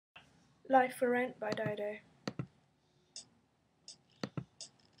Life for Rent by Dido.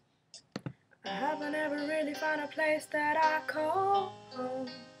 I haven't ever really found a place that I call home.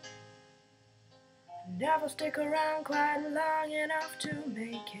 Never stick around quite long enough to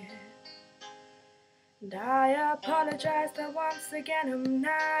make it. And I apologize that once again I'm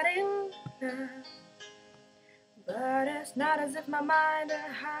not enough. But it's not as if my mind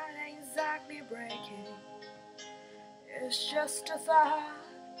or heart ain't exactly breaking. It's just a thought,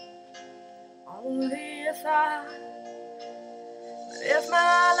 only a thought. But if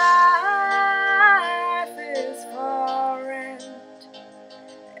my life is for rent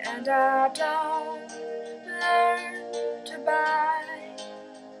and I don't learn to buy,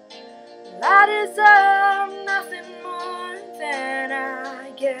 I deserve nothing more than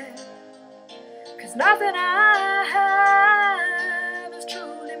I get. 'Cause nothing I have is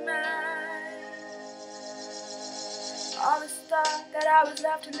truly mine. Always thought that I was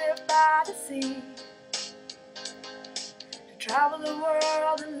left to live by the sea, to travel the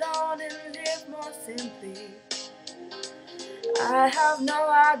world alone and live more simply. I have no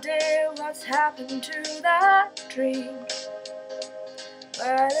idea what's happened to that dream,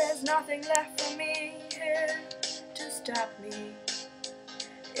 but there's nothing left for me here to stop me.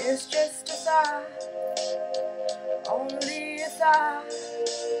 It's just a thought, only a thought.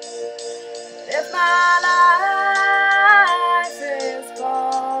 If my life is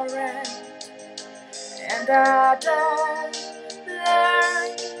for rent and I don't learn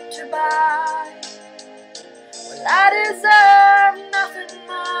to buy, well, I deserve nothing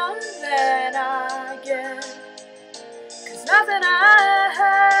more than I get. 'Cause nothing I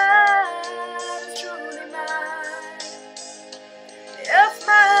have is truly mine. If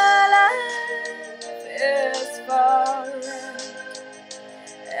my life is for rent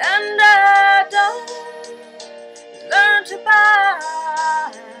and I don't learn to buy,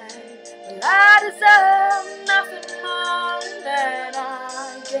 well, I deserve nothing more than I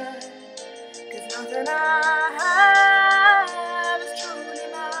get. 'Cause nothing I have is truly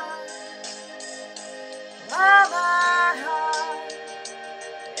mine. While my heart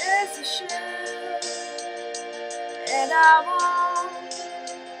is a ship and I won't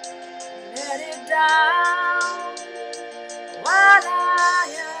let it down, while I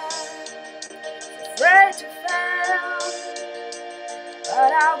am afraid to fail,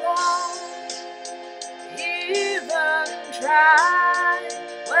 but I won't even try.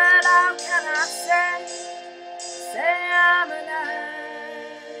 Well, how can I say I'm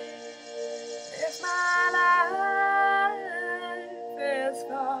alive if my life is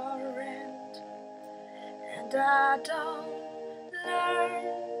for rent and I don't learn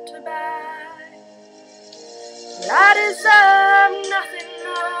to buy? Well, I deserve nothing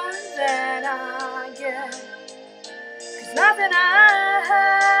more than I get. 'Cause nothing I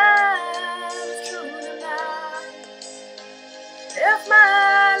have is truly mine. If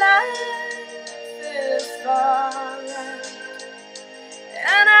my life is for rent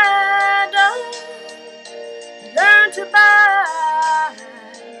and I don't learn to buy,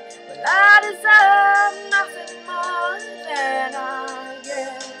 well, I deserve nothing more than I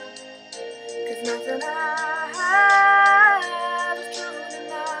get. 'Cause nothing I have is truly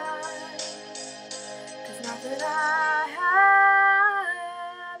mine. 'Cause nothing I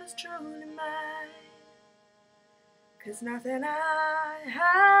have is truly mine. 'Cause nothing I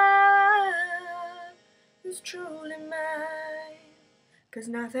have is truly mine. 'Cause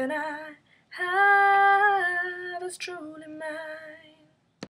nothing I have is truly mine.